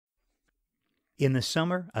In the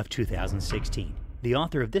summer of 2016, the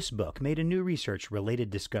author of this book made a new research-related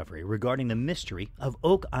discovery regarding the mystery of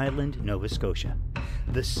Oak Island, Nova Scotia,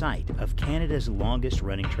 the site of Canada's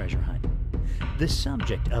longest-running treasure hunt. The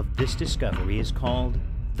subject of this discovery is called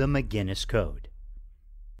the McGinnis Code.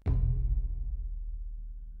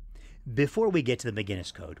 Before we get to the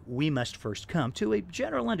McGinnis Code, we must first come to a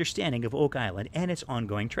general understanding of Oak Island and its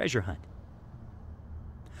ongoing treasure hunt.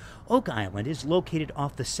 Oak Island is located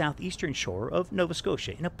off the southeastern shore of Nova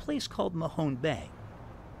Scotia in a place called Mahone Bay.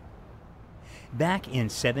 Back in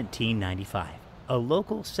 1795, a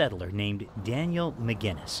local settler named Daniel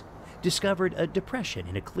McGinnis discovered a depression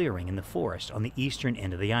in a clearing in the forest on the eastern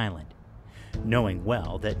end of the island. Knowing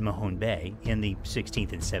well that Mahone Bay, in the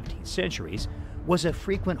 16th and 17th centuries, was a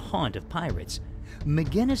frequent haunt of pirates,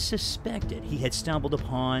 McGinnis suspected he had stumbled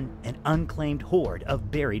upon an unclaimed hoard of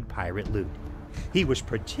buried pirate loot. He was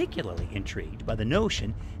particularly intrigued by the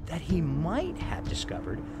notion that he might have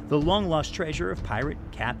discovered the long-lost treasure of pirate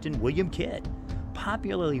Captain William Kidd,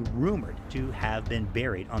 popularly rumored to have been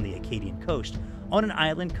buried on the Acadian coast on an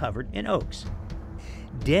island covered in oaks.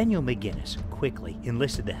 Daniel McGinnis quickly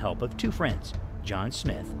enlisted the help of two friends, John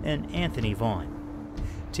Smith and Anthony Vaughan.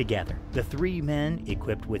 Together, the three men,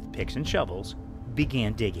 equipped with picks and shovels,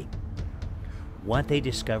 began digging. What they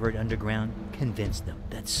discovered underground convinced them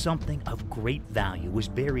that something of great value was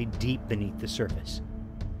buried deep beneath the surface.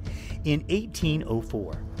 In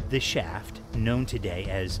 1804, the shaft, known today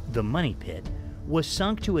as the Money Pit, was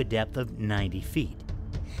sunk to a depth of 90 feet.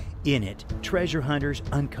 In it, treasure hunters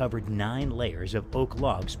uncovered 9 layers of oak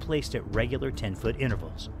logs placed at regular 10-foot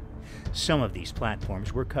intervals. Some of these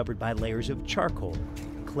platforms were covered by layers of charcoal,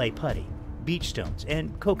 clay putty, beach stones,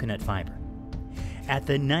 and coconut fiber. At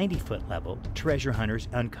the 90-foot level, treasure hunters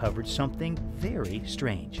uncovered something very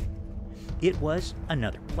strange. It was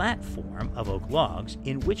another platform of oak logs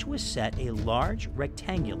in which was set a large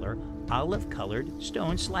rectangular olive-colored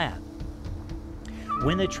stone slab.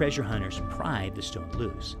 When the treasure hunters pried the stone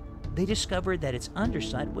loose, they discovered that its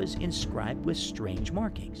underside was inscribed with strange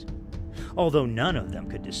markings. Although none of them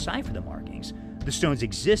could decipher the markings, the stone's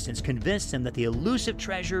existence convinced them that the elusive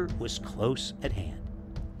treasure was close at hand.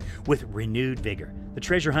 With renewed vigor, the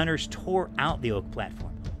treasure hunters tore out the oak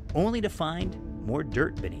platform, only to find more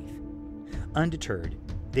dirt beneath. Undeterred,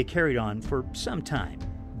 they carried on for some time,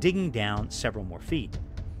 digging down several more feet.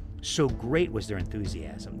 So great was their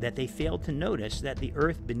enthusiasm that they failed to notice that the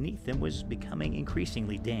earth beneath them was becoming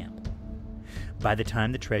increasingly damp. By the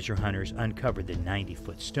time the treasure hunters uncovered the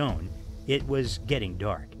 90-foot stone, it was getting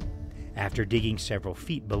dark. After digging several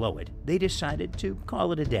feet below it, they decided to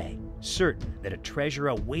call it a day, certain that a treasure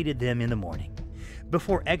awaited them in the morning.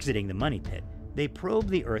 Before exiting the money pit, they probed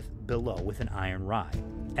the earth below with an iron rod,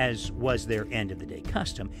 as was their end-of-the-day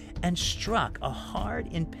custom, and struck a hard,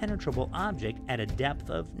 impenetrable object at a depth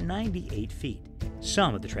of 98 feet.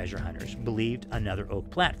 Some of the treasure hunters believed another oak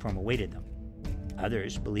platform awaited them.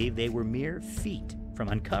 Others believed they were mere feet from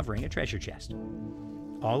uncovering a treasure chest.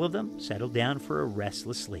 All of them settled down for a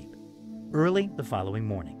restless sleep. Early the following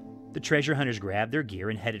morning, the treasure hunters grabbed their gear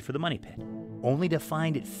and headed for the money pit, only to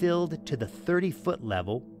find it filled to the 30-foot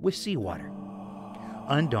level with seawater.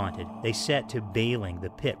 Undaunted, they set to bailing the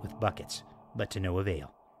pit with buckets, but to no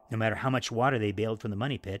avail. No matter how much water they bailed from the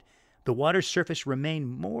money pit, the water's surface remained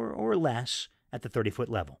more or less at the 30-foot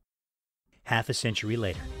level. Half a century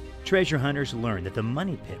later, treasure hunters learned that the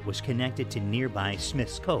money pit was connected to nearby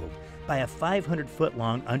Smith's Cove by a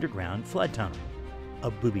 500-foot-long underground flood tunnel, a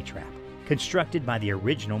booby trap constructed by the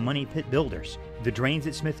original money pit builders. The drains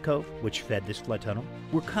at Smith Cove, which fed this flood tunnel,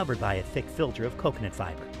 were covered by a thick filter of coconut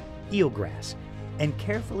fiber, eelgrass, and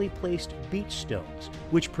carefully placed beach stones,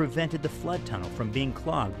 which prevented the flood tunnel from being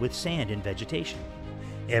clogged with sand and vegetation.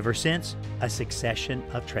 Ever since, a succession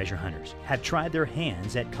of treasure hunters have tried their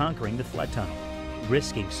hands at conquering the flood tunnel,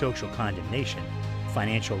 risking social condemnation,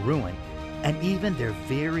 financial ruin, and even their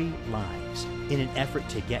very lives in an effort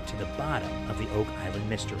to get to the bottom of the Oak Island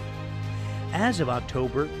mystery. As of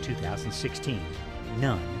October 2016,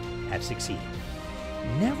 none have succeeded.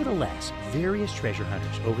 Nevertheless, various treasure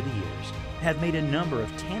hunters over the years have made a number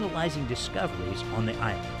of tantalizing discoveries on the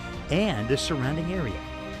island and the surrounding area.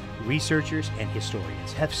 Researchers and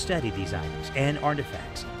historians have studied these items and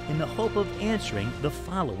artifacts in the hope of answering the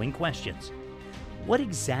following questions. What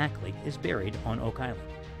exactly is buried on Oak Island?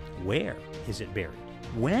 Where is it buried?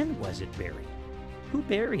 When was it buried? Who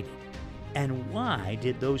buried it? And why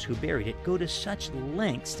did those who buried it go to such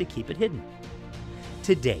lengths to keep it hidden?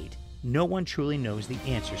 To date, no one truly knows the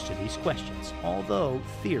answers to these questions, although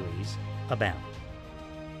theories abound.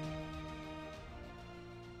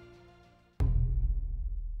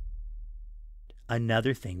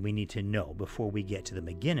 Another thing we need to know before we get to the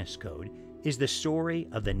McGinnis Code is the story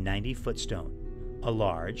of the 90-foot stone, a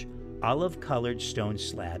large, olive-colored stone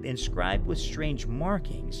slab inscribed with strange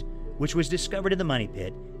markings, which was discovered in the money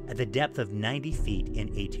pit at the depth of 90 feet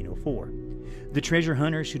in 1804. The treasure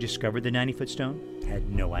hunters who discovered the 90-foot stone had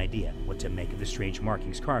no idea what to make of the strange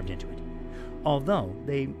markings carved into it, although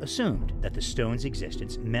they assumed that the stone's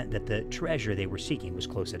existence meant that the treasure they were seeking was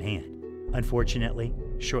close at hand. Unfortunately,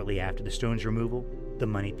 shortly after the stone's removal, the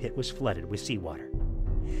money pit was flooded with seawater.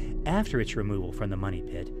 After its removal from the money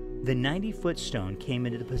pit, the 90-foot stone came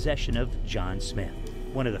into the possession of John Smith,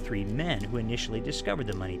 one of the 3 men who initially discovered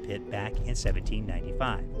the money pit back in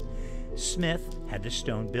 1795. Smith had the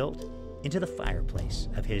stone built into the fireplace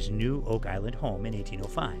of his new Oak Island home in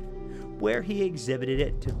 1805, where he exhibited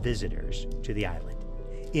it to visitors to the island.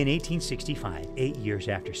 In 1865, 8 years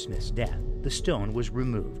after Smith's death, the stone was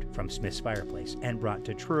removed from Smith's fireplace and brought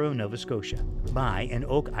to Truro, Nova Scotia, by an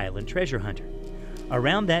Oak Island treasure hunter.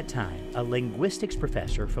 Around that time, a linguistics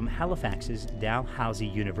professor from Halifax's Dalhousie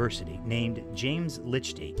University named James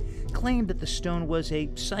Lichty claimed that the stone was a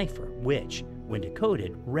cipher which, when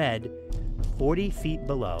decoded, read, 40 feet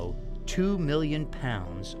below, 2 million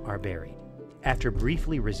pounds are buried. After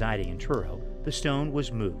briefly residing in Truro, the stone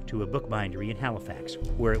was moved to a bookbindery in Halifax,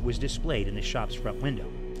 where it was displayed in the shop's front window.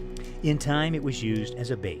 In time, it was used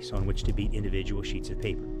as a base on which to beat individual sheets of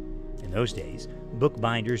paper. In those days,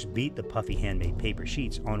 bookbinders beat the puffy handmade paper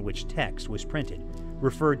sheets on which text was printed,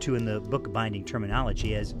 referred to in the bookbinding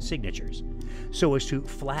terminology as signatures, so as to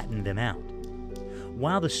flatten them out.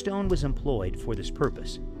 While the stone was employed for this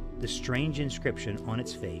purpose, the strange inscription on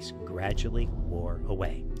its face gradually wore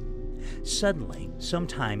away. Suddenly,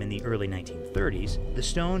 sometime in the early 1930s, the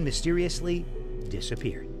stone mysteriously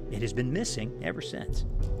disappeared. It has been missing ever since.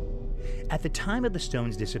 At the time of the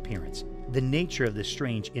stone's disappearance, the nature of the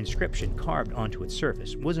strange inscription carved onto its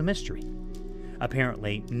surface was a mystery.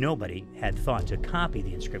 Apparently, nobody had thought to copy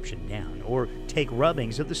the inscription down or take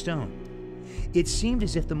rubbings of the stone. It seemed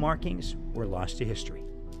as if the markings were lost to history.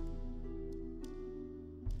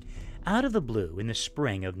 Out of the blue, in the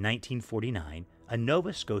spring of 1949, a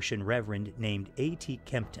Nova Scotian reverend named A.T.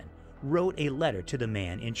 Kempton wrote a letter to the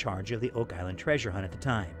man in charge of the Oak Island treasure hunt at the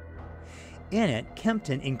time. In it,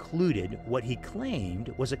 Kempton included what he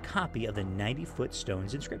claimed was a copy of the 90-foot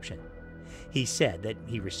stone's inscription. He said that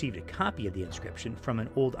he received a copy of the inscription from an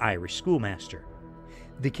old Irish schoolmaster.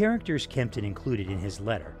 The characters Kempton included in his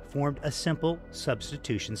letter formed a simple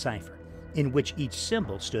substitution cipher, in which each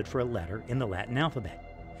symbol stood for a letter in the Latin alphabet.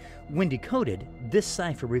 When decoded, this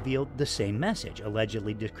cipher revealed the same message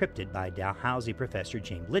allegedly decrypted by Dalhousie professor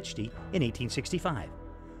James Lichty in 1865.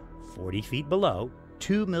 40 feet below,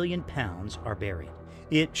 2 million pounds are buried.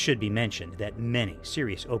 It should be mentioned that many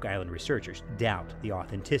serious Oak Island researchers doubt the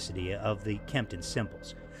authenticity of the Kempton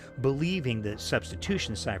symbols, believing the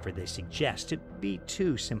substitution cipher they suggest to be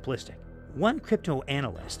too simplistic. One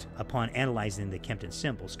cryptoanalyst, upon analyzing the Kempton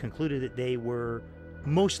symbols, concluded that they were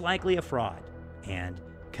most likely a fraud and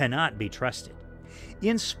cannot be trusted.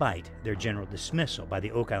 In spite their general dismissal by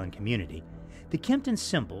the Oak Island community, the Kempton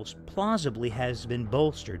symbols plausibly has been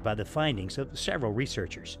bolstered by the findings of several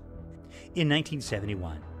researchers. In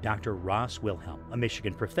 1971, Dr. Ross Wilhelm, a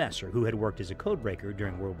Michigan professor who had worked as a codebreaker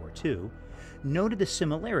during World War II, noted the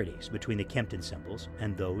similarities between the Kempton symbols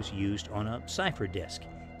and those used on a cipher disk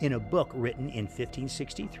in a book written in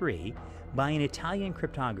 1563 by an Italian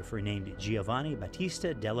cryptographer named Giovanni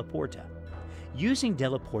Battista della Porta. Using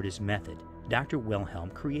della Porta's method, Dr. Wilhelm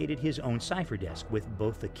created his own cipher disk with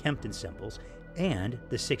both the Kempton symbols and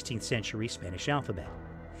the 16th century Spanish alphabet.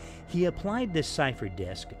 He applied this cipher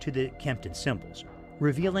disk to the Kempton symbols,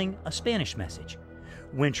 revealing a Spanish message.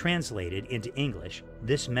 When translated into English,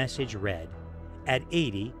 this message read, "At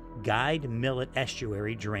 80, guide millet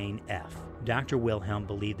estuary drain F." Dr. Wilhelm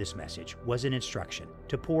believed this message was an instruction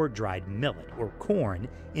to pour dried millet or corn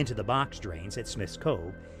into the box drains at Smith's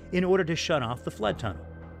Cove in order to shut off the flood tunnel.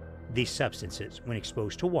 These substances, when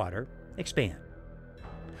exposed to water, expand.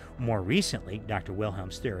 More recently, Dr.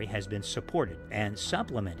 Wilhelm's theory has been supported and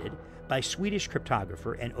supplemented by Swedish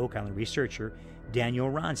cryptographer and Oak Island researcher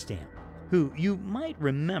Daniel Ronstam, who you might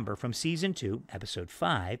remember from Season 2, Episode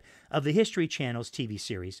 5 of the History Channel's TV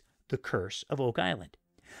series, The Curse of Oak Island.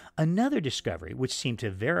 Another discovery which seemed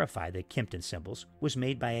to verify the Kempton symbols was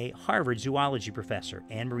made by a Harvard zoology professor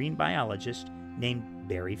and marine biologist named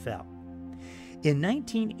Barry Fell. In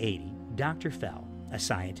 1980, Dr. Fell, a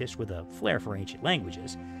scientist with a flair for ancient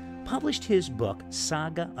languages, published his book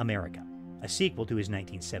Saga America, a sequel to his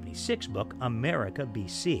 1976 book America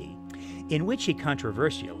BC, in which he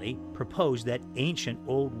controversially proposed that ancient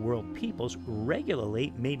Old World peoples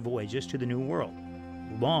regularly made voyages to the New World.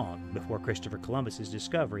 long before Christopher Columbus's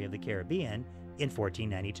discovery of the Caribbean in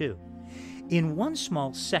 1492. In one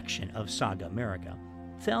small section of Saga America,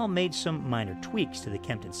 Fell made some minor tweaks to the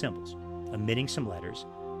Kempton symbols, omitting some letters,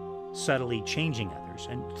 subtly changing others,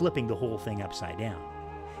 and flipping the whole thing upside down.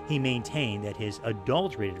 He maintained that his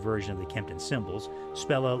adulterated version of the Kempton symbols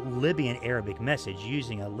spell a Libyan Arabic message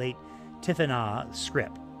using a late Tifinagh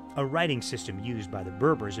script, a writing system used by the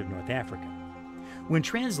Berbers of North Africa. When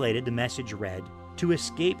translated, the message read, "To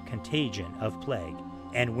escape contagion of plague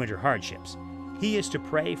and winter hardships, he is to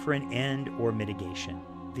pray for an end or mitigation,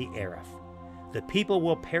 the Arif. The people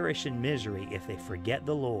will perish in misery if they forget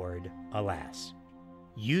the Lord, alas."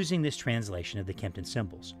 Using this translation of the Kempton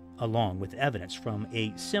symbols, along with evidence from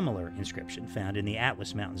a similar inscription found in the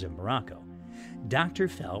Atlas Mountains of Morocco, Dr.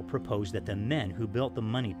 Fell proposed that the men who built the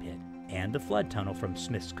money pit and the flood tunnel from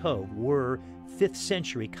Smith's Cove were 5th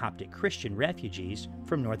century Coptic Christian refugees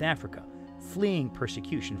from North Africa, fleeing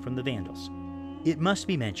persecution from the Vandals. It must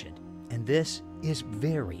be mentioned, and this is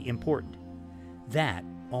very important, that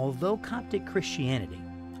although Coptic Christianity,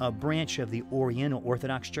 a branch of the Oriental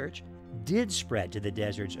Orthodox Church, did spread to the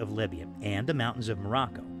deserts of Libya and the mountains of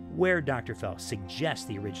Morocco, where Dr. Fell suggests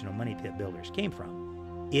the original money pit builders came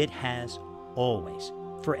from, it has always,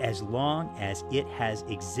 for as long as it has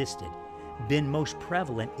existed, been most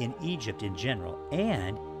prevalent in Egypt in general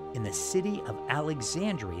and in the city of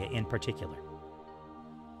Alexandria in particular.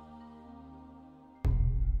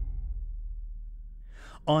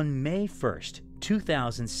 On May 1st,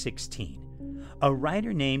 2016, a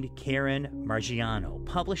writer named Karen Margiano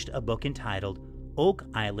published a book entitled Oak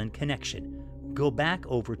Island Connection: Go Back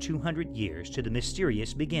Over 200 Years to the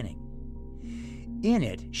Mysterious Beginning. In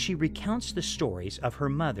it, she recounts the stories of her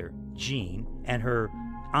mother, Jean, and her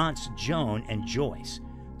aunts Joan and Joyce,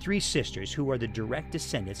 3 sisters who are the direct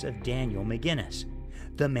descendants of Daniel McGinnis,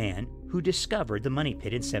 the man who discovered the money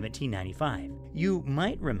pit in 1795. You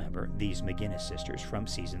might remember these McGinnis sisters from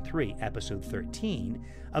Season 3, Episode 13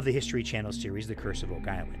 of the History Channel series The Curse of Oak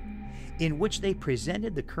Island, in which they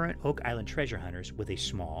presented the current Oak Island treasure hunters with a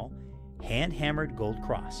small, hand-hammered gold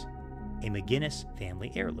cross, a McGinnis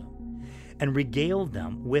family heirloom, and regaled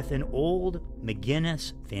them with an old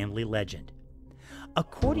McGinnis family legend.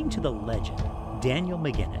 According to the legend, Daniel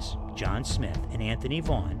McGinnis, John Smith, and Anthony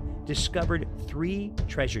Vaughan discovered 3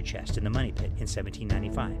 treasure chests in the money pit in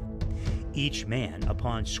 1795. Each man,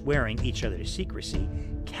 upon swearing each other to secrecy,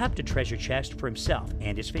 kept a treasure chest for himself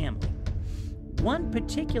and his family. One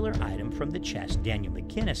particular item from the chest Daniel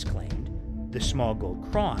McGinnis claimed, the small gold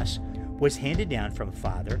cross, was handed down from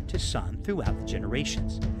father to son throughout the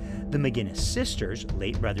generations. The McGinnis sisters'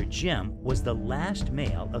 late brother Jim was the last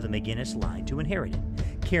male of the McGinnis line to inherit it.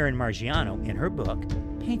 Karen Margiano, in her book,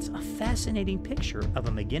 paints a fascinating picture of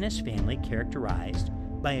a McGinnis family characterized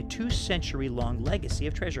by a 2-century-long legacy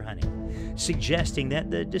of treasure hunting, suggesting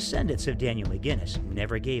that the descendants of Daniel McGinnis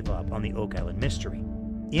never gave up on the Oak Island mystery.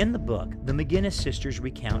 In the book, the McGinnis sisters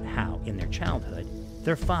recount how, in their childhood,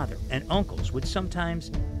 their father and uncles would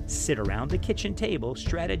sometimes sit around the kitchen table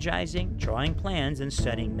strategizing, drawing plans, and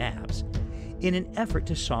studying maps in an effort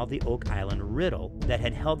to solve the Oak Island riddle that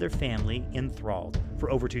had held their family enthralled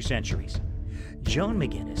for over 2 centuries. Joan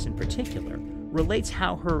McGinnis, in particular, relates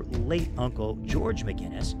how her late uncle George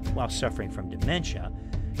McGinnis, while suffering from dementia,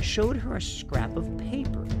 showed her a scrap of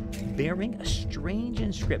paper bearing a strange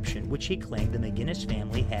inscription which he claimed the McGinnis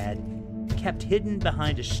family had kept hidden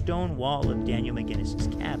behind a stone wall of Daniel McGinnis's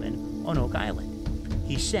cabin on Oak Island.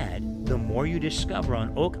 He said, "The more you discover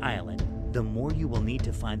on Oak Island, the more you will need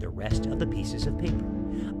to find the rest of the pieces of paper.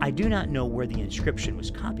 I do not know where the inscription was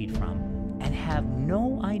copied from and have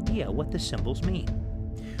no idea what the symbols mean."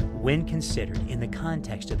 When considered in the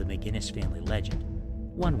context of the McGinnis family legend,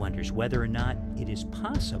 one wonders whether or not it is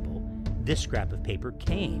possible this scrap of paper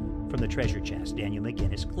came from the treasure chest Daniel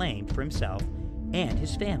McGinnis claimed for himself and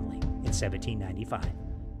his family in 1795.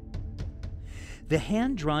 The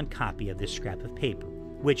hand-drawn copy of this scrap of paper,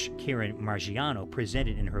 which Karen Margiano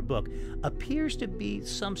presented in her book, appears to be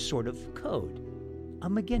some sort of code, a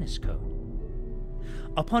McGinnis code.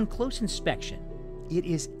 Upon close inspection, it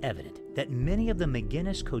is evident that many of the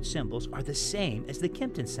McGinnis code symbols are the same as the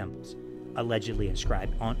Kempton symbols, allegedly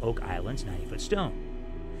inscribed on Oak Island's 90-foot stone.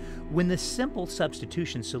 When the simple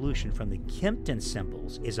substitution solution from the Kempton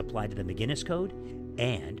symbols is applied to the McGinnis code,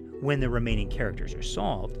 and when the remaining characters are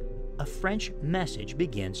solved, a French message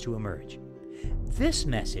begins to emerge. This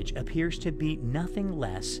message appears to be nothing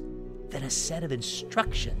less than a set of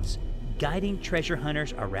instructions guiding treasure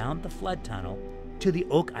hunters around the flood tunnel to the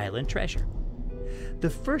Oak Island treasure. The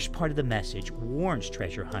first part of the message warns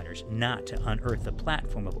treasure hunters not to unearth the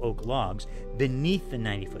platform of oak logs beneath the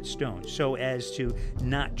 90-foot stone so as to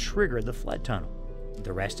not trigger the flood tunnel.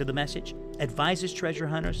 The rest of the message advises treasure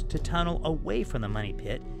hunters to tunnel away from the money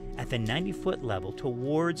pit at the 90-foot level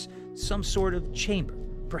towards some sort of chamber,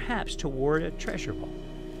 perhaps toward a treasure vault.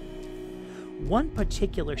 One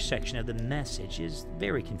particular section of the message is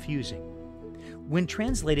very confusing. When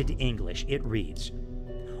translated to English, it reads,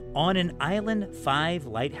 "On an island 5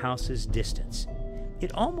 lighthouses distance."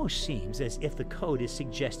 It almost seems as if the code is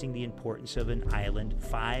suggesting the importance of an island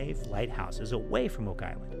 5 lighthouses away from Oak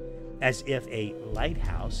Island, as if a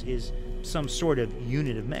lighthouse is some sort of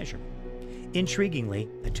unit of measurement. Intriguingly,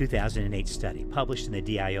 a 2008 study published in the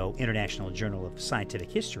DIO International Journal of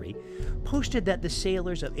Scientific History posted that the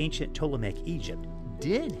sailors of ancient Ptolemaic Egypt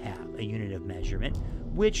did have a unit of measurement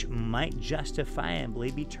which might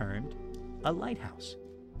justifiably be termed a lighthouse.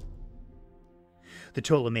 The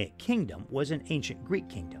Ptolemaic kingdom was an ancient Greek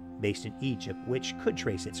kingdom based in Egypt which could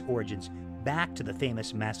trace its origins back to the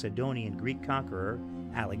famous Macedonian Greek conqueror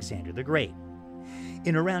Alexander the Great.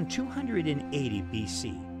 In around 280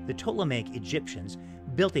 BC, the Ptolemaic Egyptians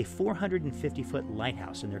built a 450-foot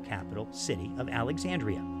lighthouse in their capital city of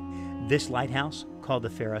Alexandria. This lighthouse, called the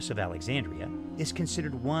Pharos of Alexandria, is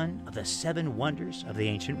considered one of the 7 wonders of the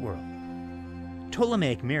ancient world.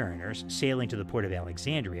 Ptolemaic mariners sailing to the port of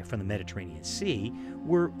Alexandria from the Mediterranean Sea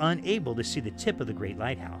were unable to see the tip of the Great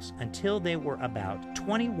Lighthouse until they were about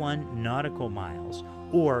 21 nautical miles,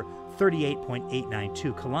 or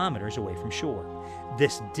 38.892 kilometers away from shore.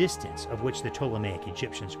 This distance, of which the Ptolemaic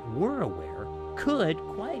Egyptians were aware, could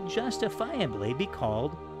quite justifiably be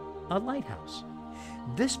called a lighthouse.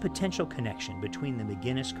 This potential connection between the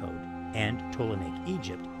McGinnis Code and Ptolemaic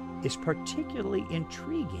Egypt is particularly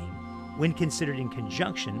intriguing when considered in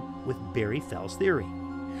conjunction with Barry Fell's theory.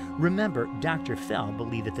 Remember, Dr. Fell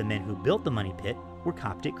believed that the men who built the money pit were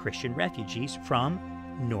Coptic Christian refugees from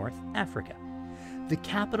North Africa. The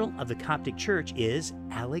capital of the Coptic Church is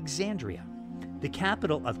Alexandria. The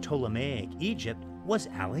capital of Ptolemaic Egypt was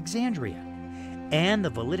Alexandria. And the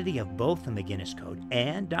validity of both the McGinnis Code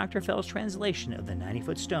and Dr. Fell's translation of the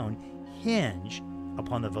 90-foot stone hinge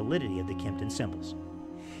upon the validity of the Kempton symbols.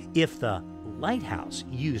 If the lighthouse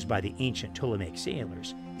used by the ancient Ptolemaic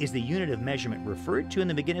sailors is the unit of measurement referred to in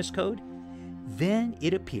the McGinnis Code, then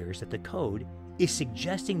it appears that the code is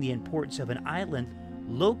suggesting the importance of an island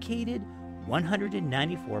located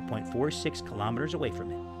 194.46 kilometers away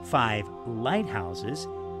from it. 5 lighthouses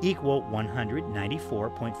equal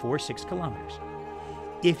 194.46 kilometers.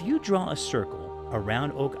 If you draw a circle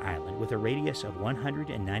around Oak Island with a radius of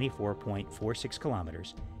 194.46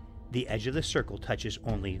 kilometers, the edge of the circle touches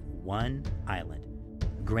only one island,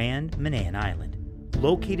 Grand Manan Island,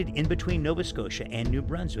 located in between Nova Scotia and New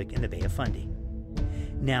Brunswick in the Bay of Fundy.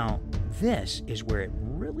 Now, this is where it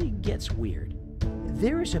really gets weird.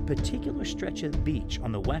 There is a particular stretch of beach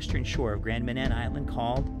on the western shore of Grand Manan Island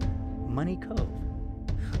called Money Cove.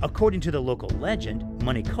 According to the local legend,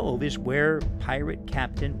 Money Cove is where pirate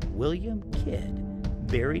captain William Kidd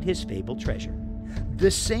buried his fabled treasure. The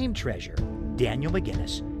same treasure Daniel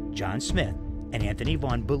McGinnis, John Smith, and Anthony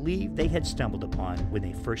Vaughan believed they had stumbled upon when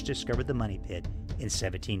they first discovered the money pit in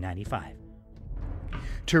 1795.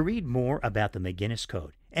 To read more about the McGinnis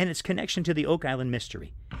Code and its connection to the Oak Island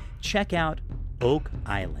mystery, check out Oak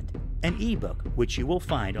Island, an ebook which you will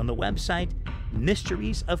find on the website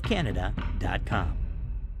mysteriesofcanada.com.